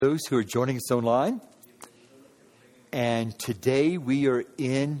Those who are joining us online. And today we are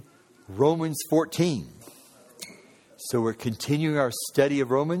in Romans 14. So we're continuing our study of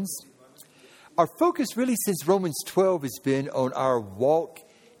Romans. Our focus really since Romans 12 has been on our walk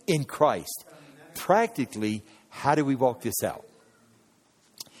in Christ. Practically, how do we walk this out?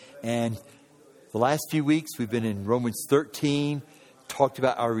 And the last few weeks we've been in Romans 13, talked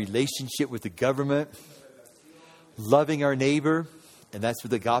about our relationship with the government, loving our neighbor, and that's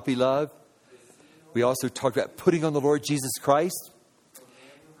with agape love. We also talked about putting on the Lord Jesus Christ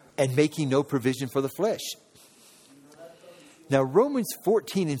and making no provision for the flesh. Now, Romans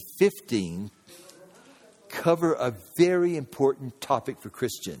 14 and 15 cover a very important topic for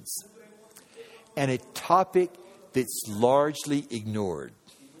Christians, and a topic that's largely ignored.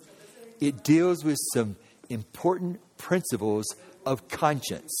 It deals with some important principles of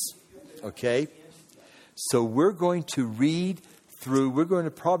conscience. Okay? So we're going to read through, we're going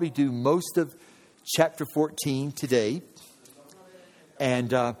to probably do most of chapter 14 today.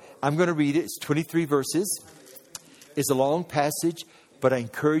 And I'm going to read it. It's 23 verses. It's a long passage, but I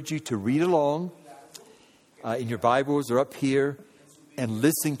encourage you to read along in your Bibles or up here and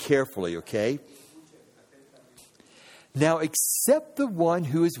listen carefully, okay? Now, accept the one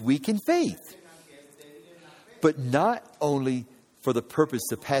who is weak in faith, but not only for the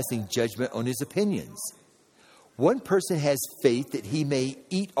purpose of passing judgment on his opinions. One person has faith that he may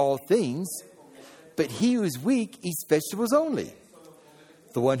eat all things, but he who is weak eats vegetables only.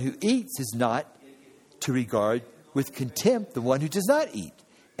 The one who eats is not to regard with contempt the one who does not eat,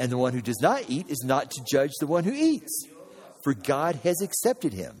 and the one who does not eat is not to judge the one who eats, for God has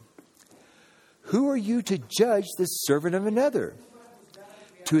accepted him. Who are you to judge the servant of another?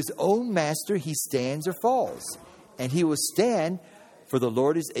 To his own master he stands or falls, and he will stand, for the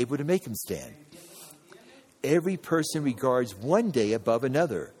Lord is able to make him stand. Every person regards one day above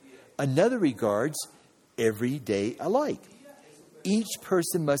another. Another regards every day alike. Each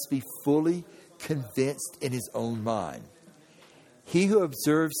person must be fully convinced in his own mind. He who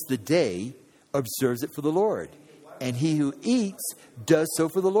observes the day observes it for the Lord, and he who eats does so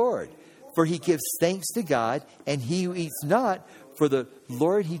for the Lord. For he gives thanks to God, and he who eats not for the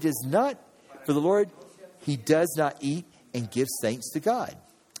Lord, he does not eat and gives thanks to God.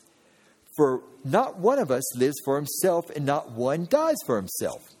 For not one of us lives for himself, and not one dies for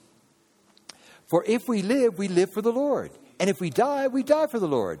himself. For if we live for the Lord. And if we die for the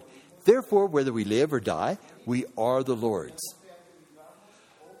Lord. Therefore, whether we live or die, we are the Lord's.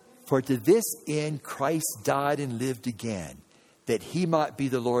 For to this end Christ died and lived again, that he might be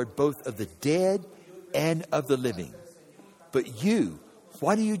the Lord both of the dead and of the living. But you,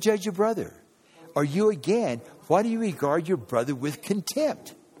 why do you judge your brother? Or you again, why do you regard your brother with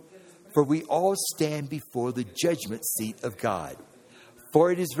contempt? For we all stand before the judgment seat of God. For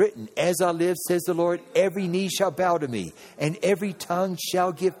it is written, as I live, says the Lord, every knee shall bow to me, and every tongue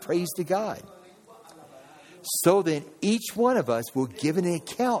shall give praise to God. So then, each one of us will give an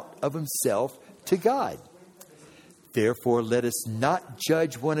account of himself to God. Therefore, let us not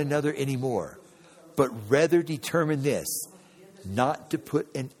judge one another anymore, but rather determine this, not to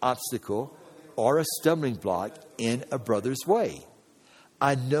put an obstacle or a stumbling block in a brother's way.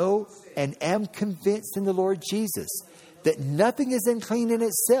 I know and am convinced in the Lord Jesus that nothing is unclean in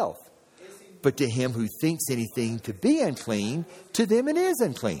itself, but to him who thinks anything to be unclean, to them it is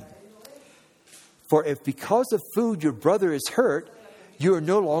unclean. For if because of food your brother is hurt, you are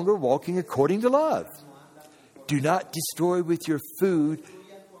no longer walking according to love. Do not destroy with your food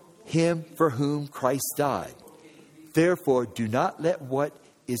him for whom Christ died. Therefore, do not let what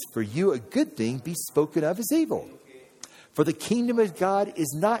is for you a good thing be spoken of as evil. For the kingdom of God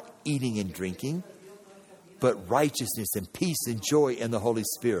is not eating and drinking, but righteousness and peace and joy in the Holy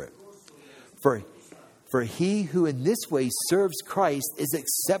Spirit. For he who in this way serves Christ is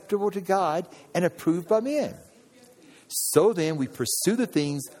acceptable to God and approved by men. So then we pursue the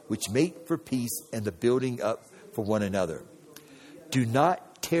things which make for peace and the building up for one another. Do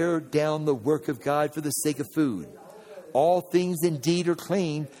not tear down the work of God for the sake of food. All things indeed are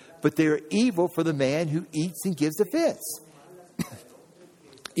clean, but they are evil for the man who eats and gives offense.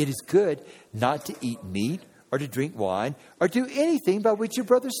 It is good not to eat meat or to drink wine or do anything by which your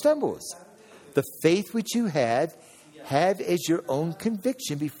brother stumbles. The faith which you have as your own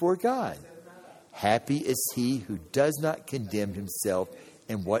conviction before God. Happy is he who does not condemn himself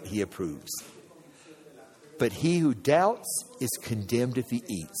in what he approves. But he who doubts is condemned if he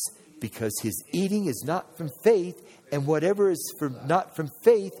eats, because his eating is not from faith, and whatever is not from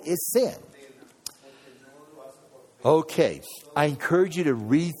faith is sin. Okay, I encourage you to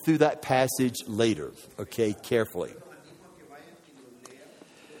read through that passage later, okay, carefully.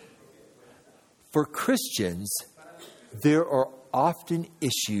 For Christians, there are often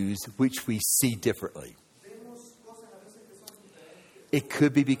issues which we see differently. It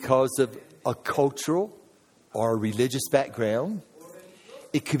could be because of a cultural or a religious background.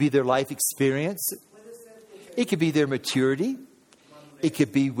 It could be their life experience. It could be their maturity. It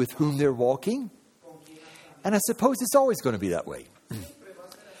could be with whom they're walking. And I suppose it's always going to be that way.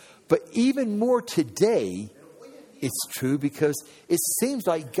 But even more today, it's true because it seems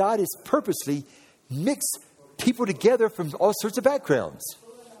like God has purposely mixed people together from all sorts of backgrounds.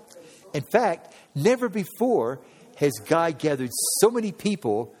 In fact, never before has God gathered so many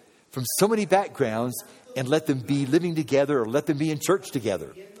people from so many backgrounds and let them be living together or let them be in church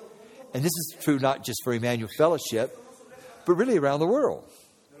together. And this is true not just for Emmanuel Fellowship, but really around the world.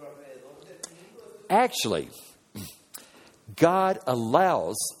 Actually, God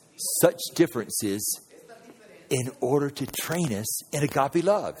allows such differences in order to train us in agape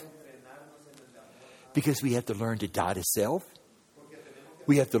love. Because we have to learn to die to self.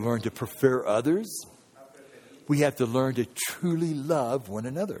 We have to learn to prefer others. We have to learn to truly love one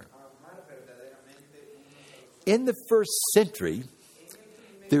another. In the first century,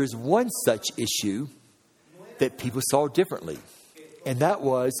 there is one such issue that people saw differently. And that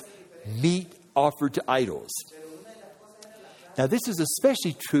was meat offered to idols. Now, this is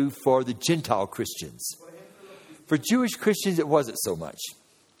especially true for the Gentile Christians. For Jewish Christians, it wasn't so much.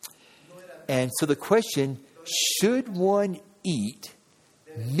 And so the question, should one eat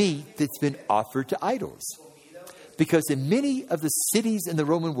meat that's been offered to idols? Because in many of the cities in the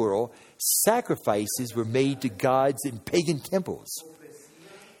Roman world, sacrifices were made to gods in pagan temples.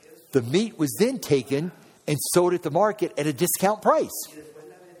 The meat was then taken and sold at the market at a discount price.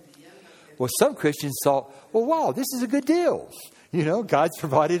 Well, some Christians thought, well, wow, this is a good deal. You know, God's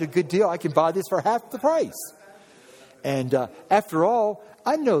provided a good deal. I can buy this for half the price. And after all,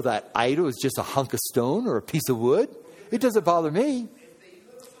 I know that idol is just a hunk of stone or a piece of wood. It doesn't bother me.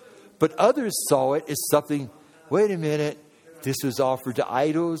 But others saw it as something, wait a minute, this was offered to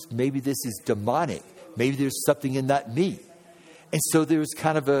idols. Maybe this is demonic. Maybe there's something in that meat. And so there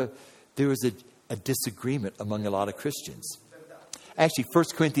was a disagreement among a lot of Christians. Actually, 1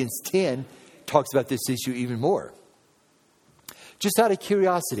 Corinthians 10 talks about this issue even more. Just out of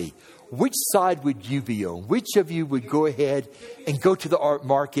curiosity, which side would you be on? Which of you would go ahead and go to the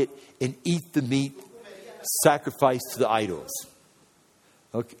market and eat the meat sacrificed to the idols?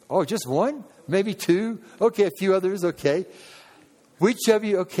 Okay. Oh, just one? Maybe two? Okay, a few others, okay. Which of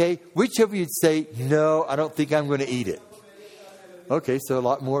you would say, no, I don't think I'm going to eat it? Okay, so a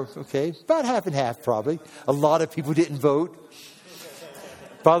lot more, okay. About half and half, probably. A lot of people didn't vote.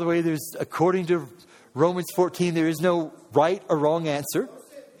 By the way, according to Romans 14, there is no right or wrong answer.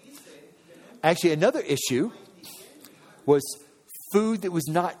 Actually, another issue was food that was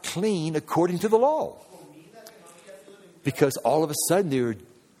not clean according to the law. Because all of a sudden there were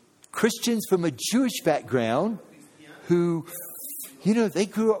Christians from a Jewish background who, you know, they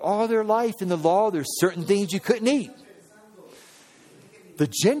grew up all their life in the law. There's certain things you couldn't eat. The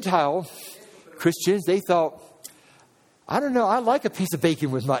Gentile Christians, they thought, I don't know, I like a piece of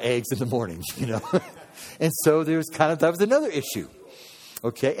bacon with my eggs in the morning, you know. And so that was another issue.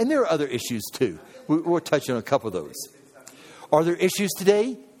 Okay, and there are other issues too. We'll touch on a couple of those. Are there issues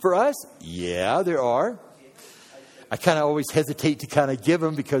today for us? Yeah, there are. I kind of always hesitate to kind of give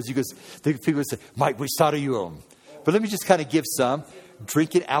them because people say, Mike, which side are you on? But let me just kind of give some.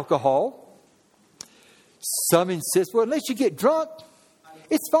 Drinking alcohol. Some insist, well, unless you get drunk,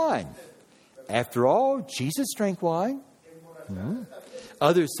 it's fine. After all, Jesus drank wine.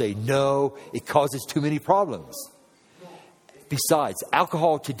 Others say, no, it causes too many problems. Besides,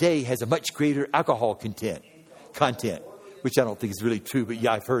 alcohol today has a much greater alcohol content, which I don't think is really true, but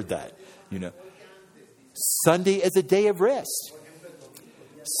yeah, I've heard that, you know. Sunday as a day of rest.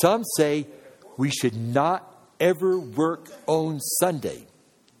 Some say we should not ever work on Sunday.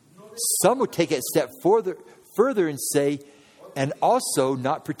 Some would take it a step further and say, and also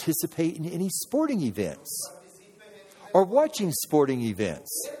not participate in any sporting events or watching sporting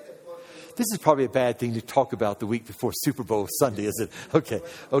events. This is probably a bad thing to talk about the week before Super Bowl Sunday, is it?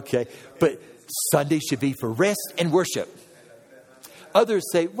 Okay. But Sunday should be for rest and worship. Others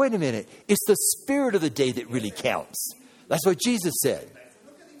say, wait a minute, it's the spirit of the day that really counts. That's what Jesus said.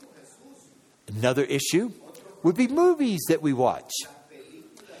 Another issue would be movies that we watch.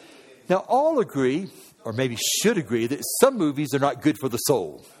 Now, all agree, or maybe should agree, that some movies are not good for the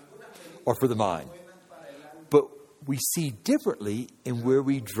soul or for the mind. But we see differently in where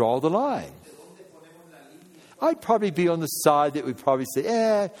we draw the line. I'd probably be on the side that would probably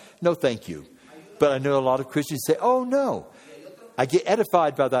say, no, thank you. But I know a lot of Christians say, oh, no, I get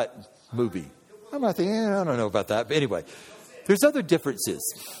edified by that movie. I'm not thinking, I don't know about that. But anyway, there's other differences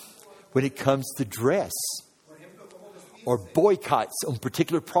when it comes to dress or boycotts on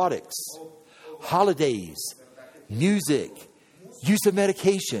particular products, holidays, music, use of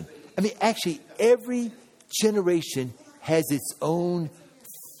medication. I mean, actually, every generation has its own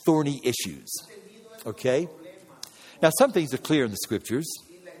thorny issues. Okay? Now, some things are clear in the scriptures.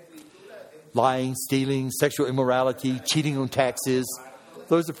 Lying, stealing, sexual immorality, cheating on taxes.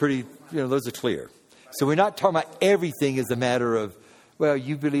 Those are pretty, those are clear. So we're not talking about everything as a matter of, well,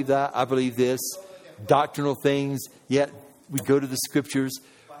 you believe that, I believe this. Doctrinal things, yet we go to the scriptures.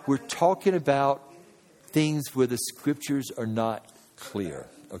 We're talking about things where the scriptures are not clear.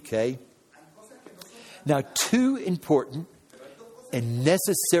 Okay? Now, two important and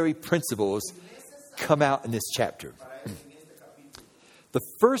necessary principles come out in this chapter. The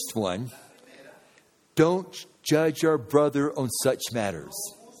first one, don't judge our brother on such matters,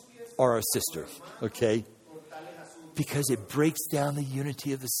 or our sister, okay? Because it breaks down the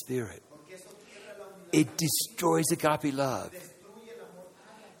unity of the Spirit. It destroys agape love.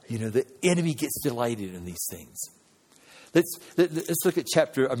 The enemy gets delighted in these things. Let's look at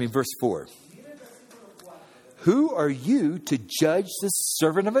verse 4. Who are you to judge the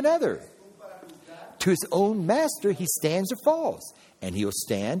servant of another? To his own master he stands or falls, and he will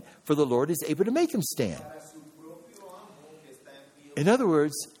stand, for the Lord is able to make him stand. In other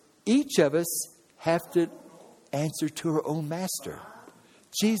words, each of us have to answer to our own master,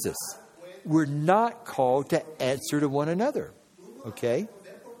 Jesus. We're not called to answer to one another. Okay?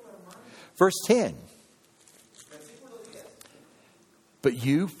 Verse 10. But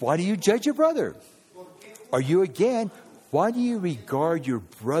you, why do you judge your brother? Are you again, why do you regard your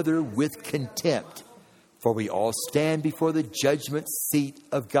brother with contempt? For we all stand before the judgment seat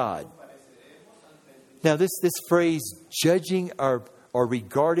of God. Now, this phrase, judging or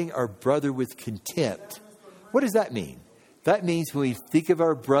regarding our brother with contempt, what does that mean? That means when we think of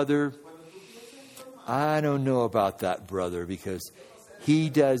our brother, I don't know about that brother because he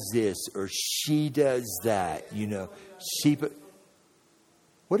does this or she does that.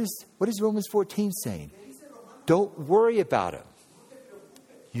 What is Romans 14 saying? Don't worry about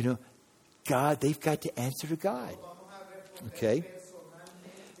him. God, they've got to answer to God. Okay?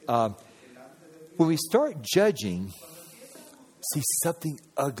 When we start judging, see, something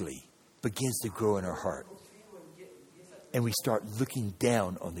ugly begins to grow in our heart. And we start looking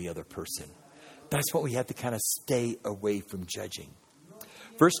down on the other person. That's what we have to kind of stay away from judging.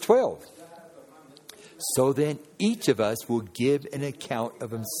 Verse 12. So then each of us will give an account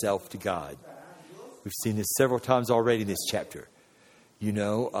of himself to God. We've seen this several times already in this chapter.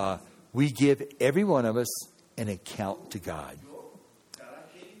 We give every one of us an account to God.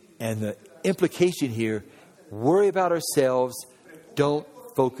 And the implication here, worry about ourselves, don't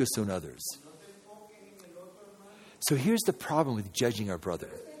focus on others. So here's the problem with judging our brother.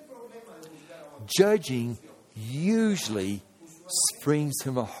 Judging usually springs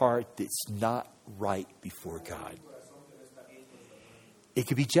from a heart that's not right before God. It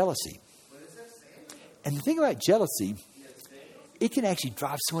could be jealousy. And the thing about jealousy, it can actually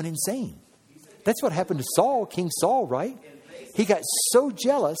drive someone insane. That's what happened to Saul, King Saul, right? He got so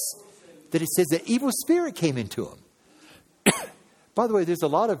jealous that it says that evil spirit came into him. By the way, there's a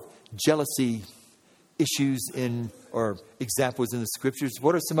lot of jealousy issues or examples in the scriptures.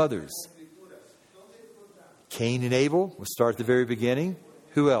 What are some others? Cain and Abel. We'll start at the very beginning.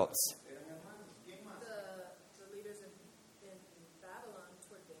 Who else? The leaders in Babylon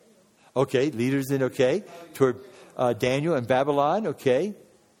toward Daniel. Okay, leaders toward Daniel and Babylon. Okay.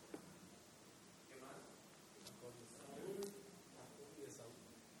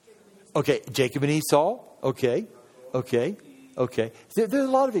 Okay, Jacob and Esau. Okay. There are a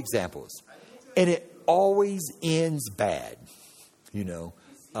lot of examples. And it always ends bad.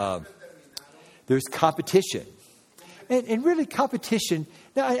 There's competition. And really competition.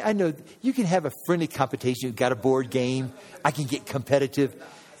 Now, I know you can have a friendly competition. You've got a board game. I can get competitive.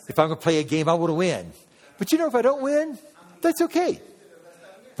 If I'm going to play a game, I want to win. But if I don't win, that's okay.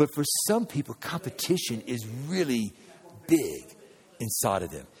 But for some people, competition is really big inside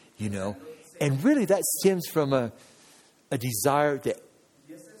of them, And really that stems from a desire that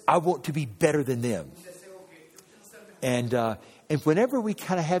I want to be better than them. And whenever we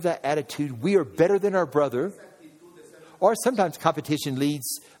kind of have that attitude, we are better than our brother. Or sometimes competition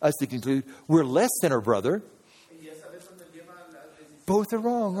leads us to conclude we're less than our brother. Both are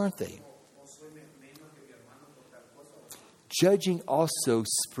wrong, aren't they? Judging also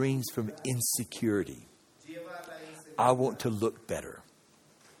springs from insecurity. I want to look better.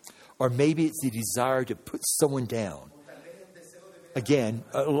 Or maybe it's the desire to put someone down. again,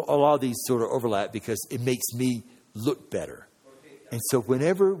 a lot of these sort of overlap because it makes me look better. And so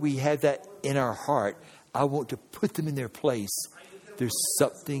whenever we have that in our heart, I want to put them in their place. There's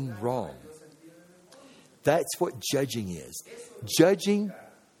something wrong. That's what judging is. Judging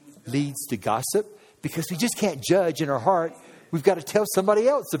leads to gossip because we just can't judge in our heart. We've got to tell somebody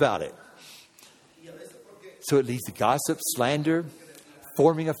else about it. So it leads to gossip, slander,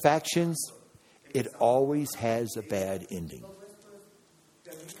 forming of factions. It always has a bad ending.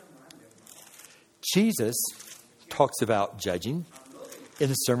 Jesus talks about judging in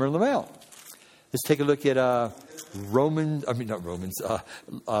the Sermon on the Mount. Let's take a look at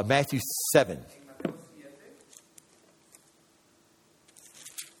Matthew 7.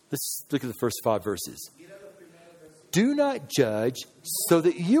 Let's look at the first 5 verses. Do not judge so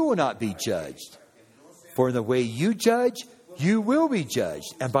that you will not be judged. For in the way you judge, you will be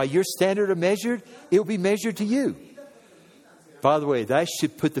judged. And by your standard of measure, it will be measured to you. By the way, that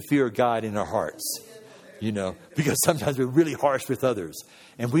should put the fear of God in our hearts. Because sometimes we're really harsh with others.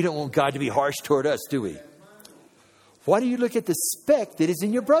 And we don't want God to be harsh toward us, do we? Why do you look at the speck that is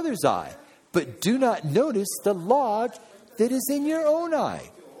in your brother's eye, but do not notice the log that is in your own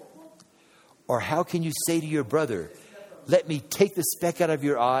eye? Or how can you say to your brother, let me take the speck out of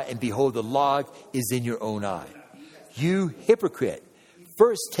your eye, and behold, the log is in your own eye? You hypocrite.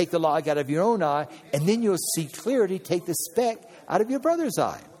 First take the log out of your own eye, and then you'll see clearly take the speck out of your brother's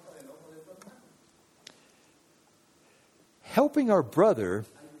eye. Helping our brother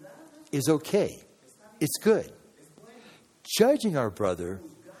is okay. It's good. Judging our brother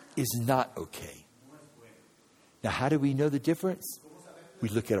is not okay. Now, how do we know the difference? We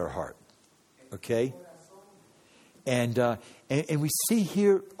look at our heart. Okay? And we see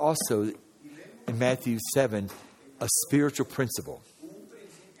here also in Matthew 7 a spiritual principle.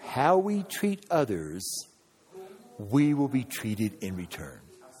 How we treat others, we will be treated in return.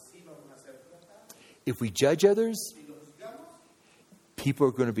 If we judge others, people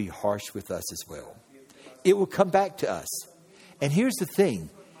are going to be harsh with us as well. It will come back to us. And here's the thing.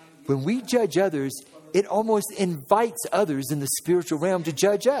 When we judge others, it almost invites others in the spiritual realm to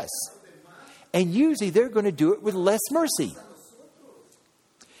judge us. And usually they're going to do it with less mercy.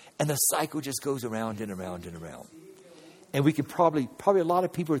 And the cycle just goes around and around and around. And we can probably a lot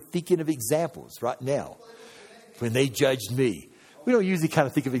of people are thinking of examples right now when they judged me. We don't usually kind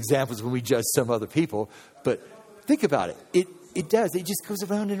of think of examples when we judge some other people, but think about it. It does. It just goes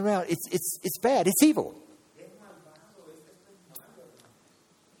around and around. It's bad. It's evil.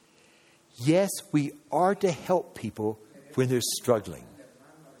 Yes, we are to help people when they're struggling.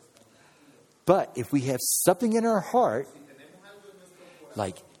 But if we have something in our heart,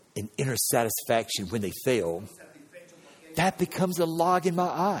 like an inner satisfaction when they fail, that becomes a log in my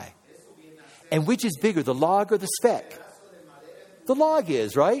eye. And which is bigger, the log or the speck? The log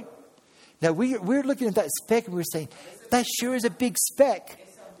is, right? Now, we're looking at that speck and we're saying, that sure is a big speck.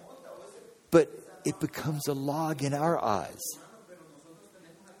 But it becomes a log in our eyes.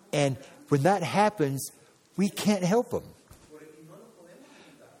 And when that happens, we can't help them.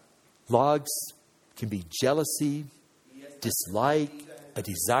 Logs can be jealousy, dislike, a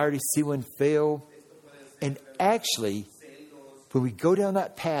desire to see one fail. And actually, when we go down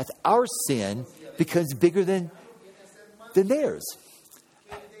that path, our sin becomes bigger than theirs.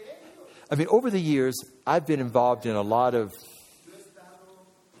 I mean, over the years, I've been involved in a lot of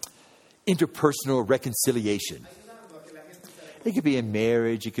interpersonal reconciliation. It could be in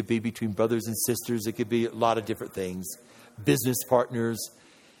marriage. It could be between brothers and sisters. It could be a lot of different things. Business partners.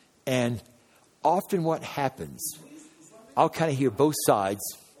 And often what happens, I'll kind of hear both sides.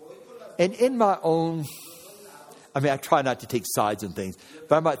 And in my own, I try not to take sides on things.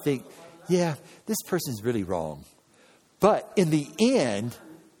 But I might think, yeah, this person's really wrong. But in the end,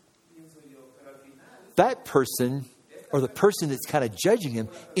 that person or the person that's kind of judging him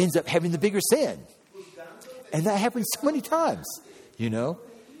ends up having the bigger sin. And that happens so many times,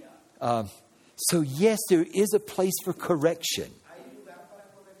 So yes, there is a place for correction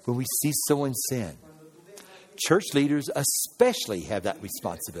when we see someone sin. Church leaders especially have that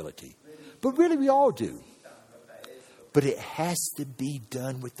responsibility. But really we all do. But it has to be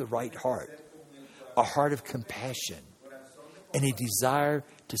done with the right heart. A heart of compassion. And a desire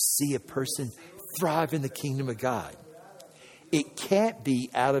to see a person thrive in the kingdom of God. It can't be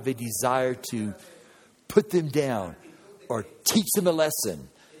out of a desire to put them down or teach them a lesson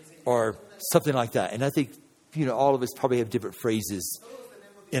or something like that. And I think, all of us probably have different phrases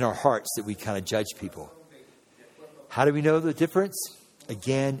in our hearts that we kind of judge people. How do we know the difference?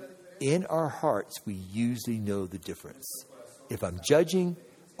 Again, in our hearts, we usually know the difference. If I'm judging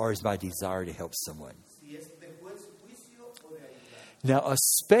or is my desire to help someone. Now,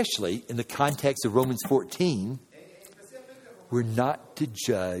 especially in the context of Romans 14, we're not to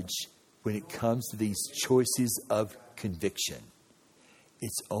judge when it comes to these choices of conviction.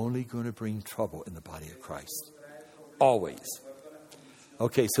 It's only going to bring trouble in the body of Christ. Always.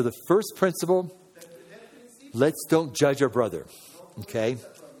 Okay, so the first principle, let's don't judge our brother. Okay?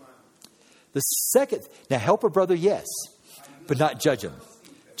 The second, now help a brother, yes, but not judge him.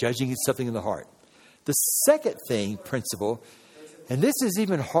 Judging is something in the heart. The second principle, and this is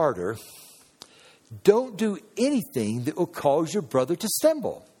even harder, don't do anything that will cause your brother to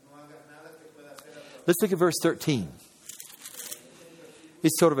stumble. Let's look at verse 13.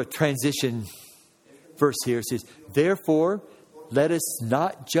 It's sort of a transition verse here. It says, therefore, let us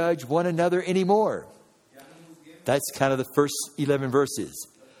not judge one another anymore. That's kind of the first 11 verses.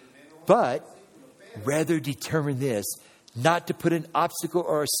 But rather determine this, not to put an obstacle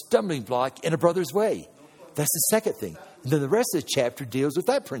or a stumbling block in a brother's way. That's the second thing. And then the rest of the chapter deals with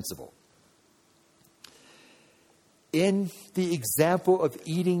that principle. In the example of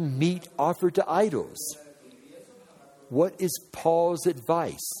eating meat offered to idols, what is Paul's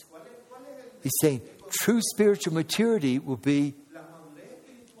advice? He's saying true spiritual maturity will be,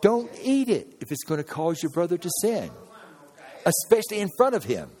 don't eat it if it's going to cause your brother to sin, especially in front of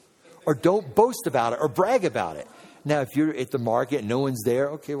him. Or don't boast about it or brag about it. Now, if you're at the market and no one's there,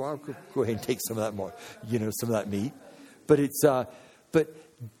 okay, well, I'll go ahead and take some of that more, some of that meat. But but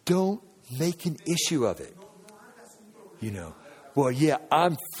don't make an issue of it. Well, yeah,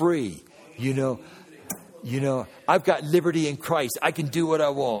 I'm free. I've got liberty in Christ. I can do what I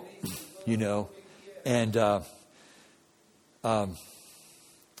want. And I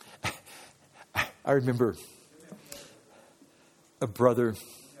remember a brother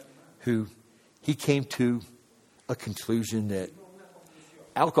who he came to a conclusion that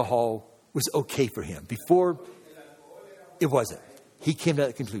alcohol was okay for him. Before, it wasn't. He came to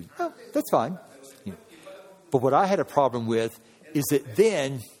that conclusion. Oh, that's fine. But what I had a problem with is that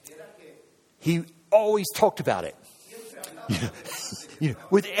then he always talked about it.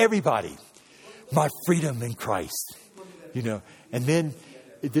 With everybody. My freedom in Christ. And then,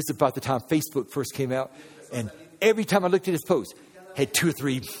 this is about the time Facebook first came out. And every time I looked at his post, had 2 or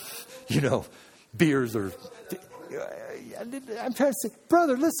 3, beers or... I'm trying to say,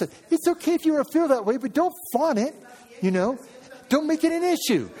 brother, listen, it's okay if you want to feel that way, but don't flaunt it, Don't make it an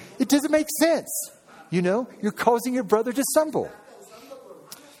issue. It doesn't make sense. You're causing your brother to stumble.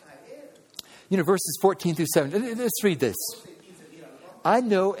 Verses 14 through 17. Let's read this. I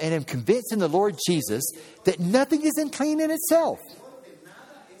know and am convinced in the Lord Jesus that nothing is unclean in itself.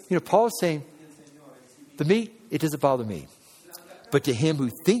 Paul's saying, the meat, it doesn't bother me. But to him who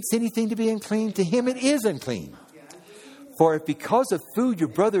thinks anything to be unclean, to him it is unclean. For if because of food your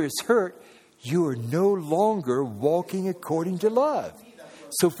brother is hurt, you are no longer walking according to love.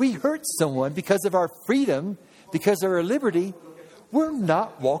 So if we hurt someone because of our freedom, because of our liberty, we're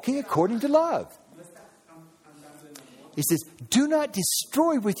not walking according to love. He says, do not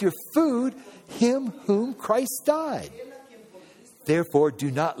destroy with your food him whom Christ died. Therefore, do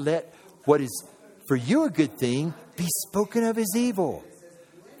not let what is for you a good thing be spoken of as evil.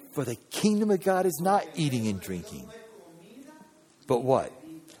 For the kingdom of God is not eating and drinking. But what?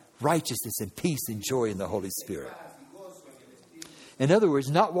 Righteousness and peace and joy in the Holy Spirit. In other words,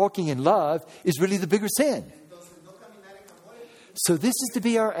 not walking in love is really the bigger sin. So this is to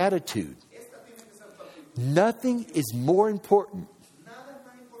be our attitude. Nothing is more important.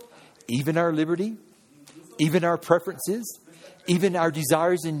 Even our liberty, even our preferences, even our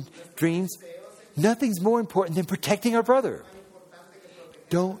desires and dreams. Nothing's more important than protecting our brother.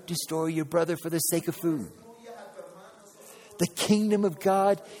 Don't destroy your brother for the sake of food. The kingdom of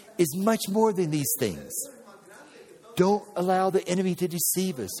God is much more than these things. Don't allow the enemy to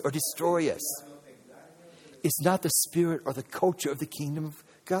deceive us or destroy us. It's not the spirit or the culture of the kingdom of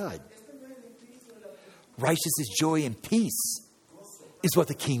God. Righteousness, joy, and peace is what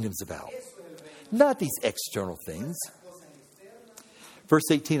the kingdom's about. Not these external things. Verse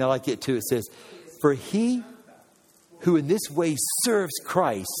 18, I like it too. It says, for he who in this way serves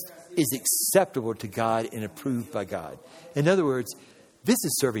Christ is acceptable to God and approved by God. In other words, this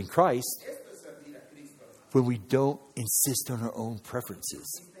is serving Christ when we don't insist on our own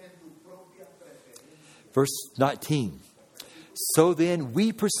preferences. Verse 19. So then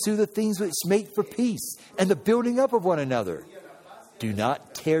we pursue the things which make for peace and the building up of one another. Do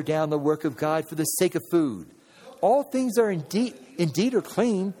not tear down the work of God for the sake of food. All things are indeed are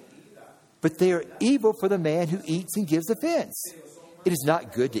clean, but they are evil for the man who eats and gives offense. It is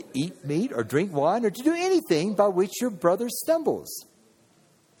not good to eat meat or drink wine or to do anything by which your brother stumbles.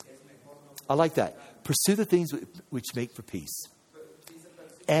 I like that. Pursue the things which make for peace.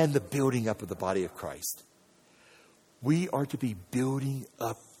 and the building up of the body of Christ. We are to be building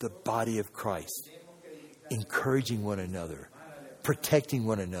up the body of Christ, encouraging one another, protecting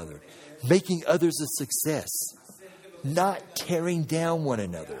one another, making others a success, not tearing down one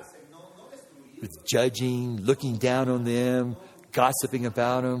another with judging, looking down on them, gossiping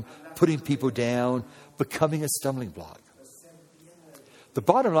about them, putting people down, becoming a stumbling block. The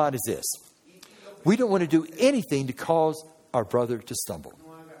bottom line is this: we don't want to do anything to cause our brother to stumble.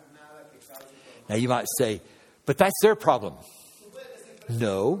 Now you might say, but that's their problem.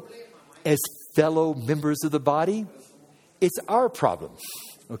 No, as fellow members of the body, it's our problem.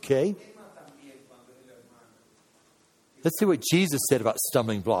 Okay? Let's see what Jesus said about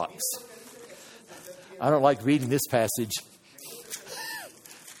stumbling blocks. I don't like reading this passage.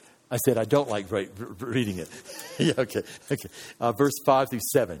 I said I don't like reading it. Yeah, okay. Verse 5 through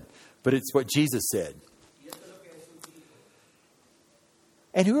 7. But it's what Jesus said.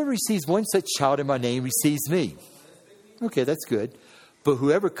 And whoever receives one such child in my name receives me. Okay, that's good. But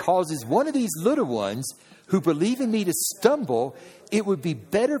whoever causes one of these little ones who believe in me to stumble, it would be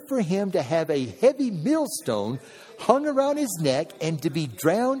better for him to have a heavy millstone hung around his neck and to be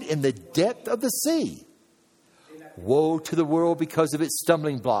drowned in the depth of the sea. Woe to the world because of its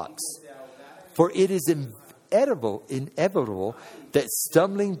stumbling blocks. For it is inevitable that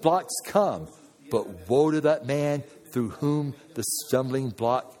stumbling blocks come. But woe to that man through whom the stumbling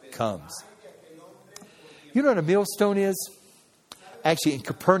block comes. You know what a millstone is? Actually, in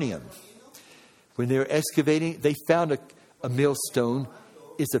Capernaum, when they were excavating, they found a millstone.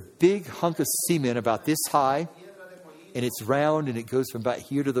 It's a big hunk of cement about this high, and it's round, and it goes from about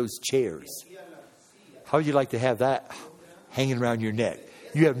here to those chairs. How would you like to have that hanging around your neck?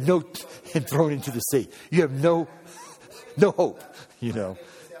 You have no, and thrown into the sea. You have no hope, you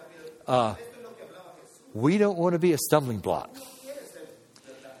know. We don't want to be a stumbling block.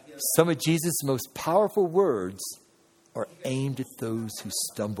 Some of Jesus' most powerful words are aimed at those who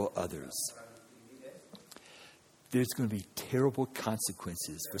stumble others. There's going to be terrible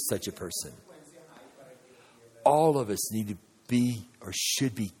consequences for such a person. All of us need to be or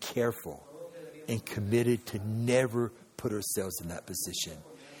should be careful and committed to never put ourselves in that position.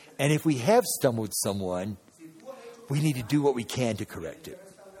 And if we have stumbled someone, we need to do what we can to correct it.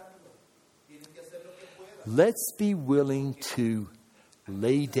 Let's be willing to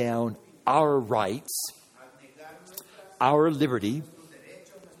lay down our rights, our liberty,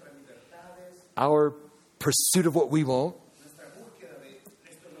 our pursuit of what we want.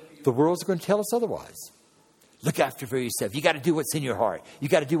 The world's going to tell us otherwise. Look after for yourself. You got to do what's in your heart. You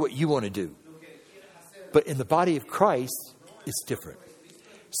got to do what you want to do. But in the body of Christ, it's different.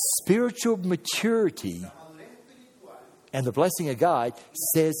 Spiritual maturity and the blessing of God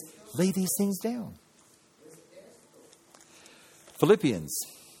says, lay these things down. Philippians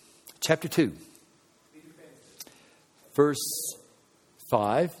chapter 2, verse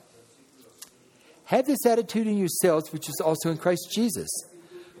 5. Have this attitude in yourselves, which is also in Christ Jesus,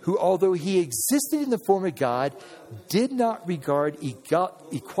 who, although he existed in the form of God, did not regard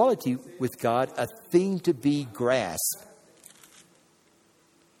equality with God a thing to be grasped,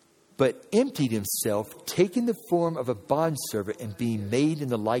 but emptied himself, taking the form of a bondservant and being made in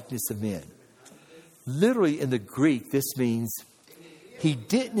the likeness of men. Literally in the Greek, this means he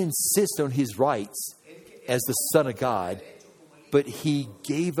didn't insist on his rights as the Son of God, but he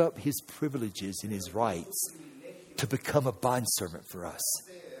gave up his privileges and his rights to become a bondservant for us.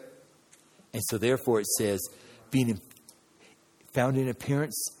 And so therefore it says, being found in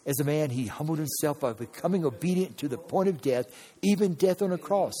appearance as a man, he humbled himself by becoming obedient to the point of death, even death on a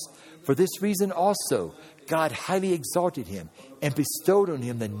cross. For this reason also, God highly exalted him and bestowed on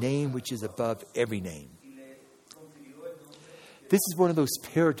him the name which is above every name. This is one of those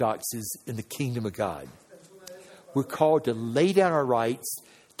paradoxes in the kingdom of God. We're called to lay down our rights,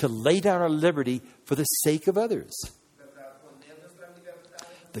 to lay down our liberty for the sake of others.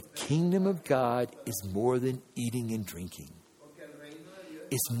 The kingdom of God is more than eating and drinking.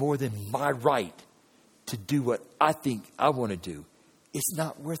 It's more than my right to do what I think I want to do. It's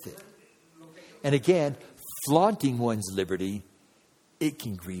not worth it. And again, flaunting one's liberty, it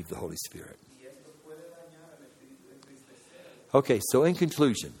can grieve the Holy Spirit. Okay, so in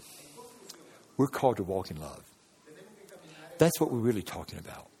conclusion, we're called to walk in love. That's what we're really talking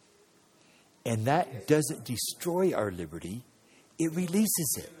about. And that doesn't destroy our liberty. It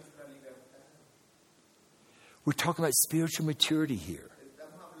releases it. We're talking about spiritual maturity here,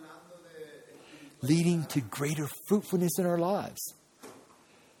 leading to greater fruitfulness in our lives.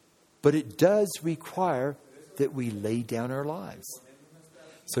 But it does require that we lay down our lives.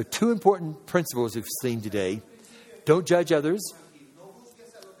 So 2 important principles we've seen today. Don't judge others.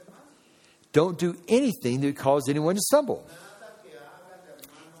 Don't do anything that would cause anyone to stumble.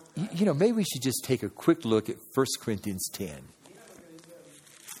 Maybe we should just take a quick look at 1 Corinthians 10.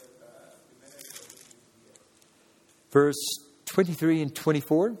 Verse 23 and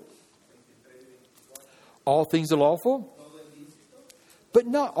 24. All things are lawful, but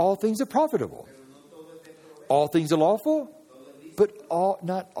not all things are profitable. All things are lawful, but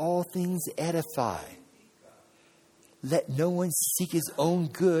not all things edify. Let no one seek his own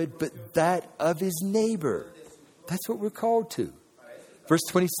good, but that of his neighbor. That's what we're called to. Verse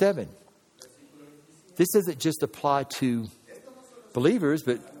 27. This doesn't just apply to believers,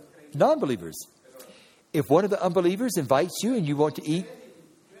 but non-believers. If one of the unbelievers invites you and you want to eat,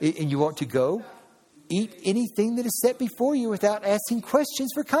 and you want to go, eat anything that is set before you without asking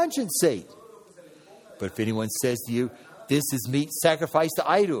questions for conscience sake. But if anyone says to you, this is meat sacrificed to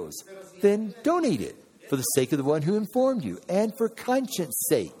idols, then don't eat it for the sake of the one who informed you and for conscience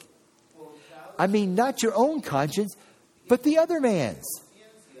sake. I mean, not your own conscience, but the other man's.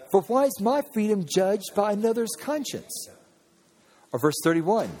 For why is my freedom judged by another's conscience? Or verse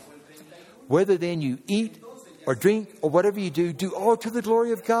 31. Whether then you eat or drink or whatever you do, do all to the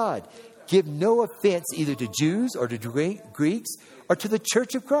glory of God. Give no offense either to Jews or to Greeks or to the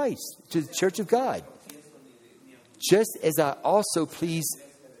church of Christ, to the church of God. Just as I also please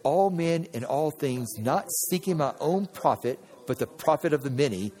all men in all things, not seeking my own profit, but the profit of the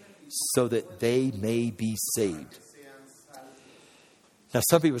many, so that they may be saved. Now,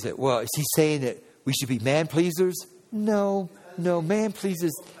 some people say, well, is he saying that we should be man-pleasers? No,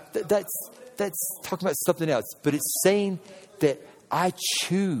 man-pleasers, that's talking about something else. But it's saying that I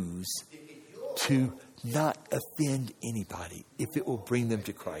choose to not offend anybody if it will bring them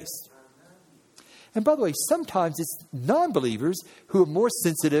to Christ. And by the way, sometimes it's non-believers who are more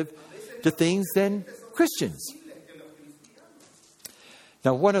sensitive to things than Christians.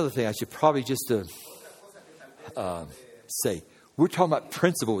 Now, one other thing I should probably just say. We're talking about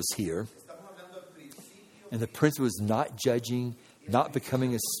principles here. And the principle is not judging, not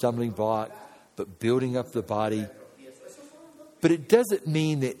becoming a stumbling block, but building up the body. But it doesn't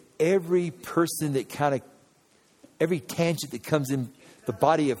mean that every person every tangent that comes in the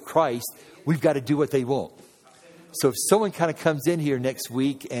body of Christ, we've got to do what they want. So if someone kind of comes in here next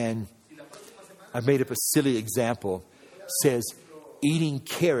week and I made up a silly example, says eating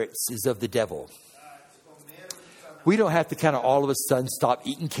carrots is of the devil. We don't have to kind of all of a sudden stop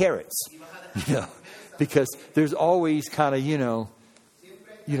eating carrots, because there's always kind of,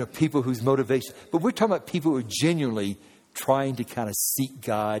 people whose motivation. But we're talking about people who are genuinely trying to kind of seek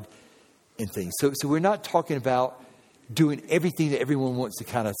God and things. So we're not talking about doing everything that everyone wants to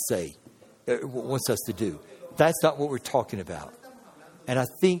kind of say, wants us to do. That's not what we're talking about. And I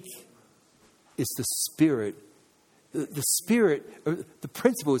think it's the spirit, the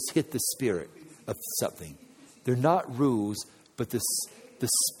principles hit the spirit of something. They're not rules, but the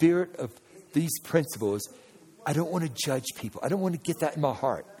spirit of these principles. I don't want to judge people. I don't want to get that in my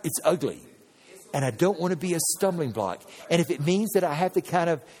heart. It's ugly. And I don't want to be a stumbling block. And if it means that I have to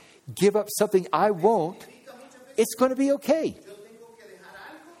kind of give up something I won't, it's going to be okay.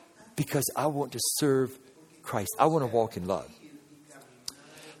 Because I want to serve Christ. I want to walk in love.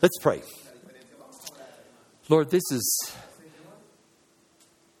 Let's pray. Lord, this is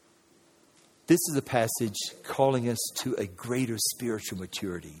a passage calling us to a greater spiritual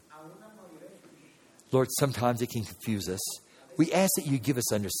maturity. Lord, sometimes it can confuse us. We ask that you give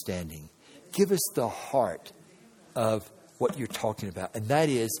us understanding. Give us the heart of what you're talking about. And that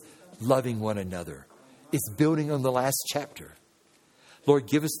is loving one another. It's building on the last chapter. Lord,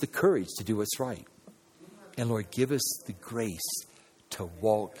 give us the courage to do what's right. And Lord, give us the grace to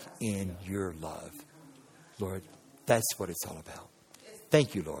walk in your love. Lord, that's what it's all about.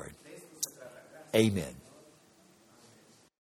 Thank you, Lord. Amen.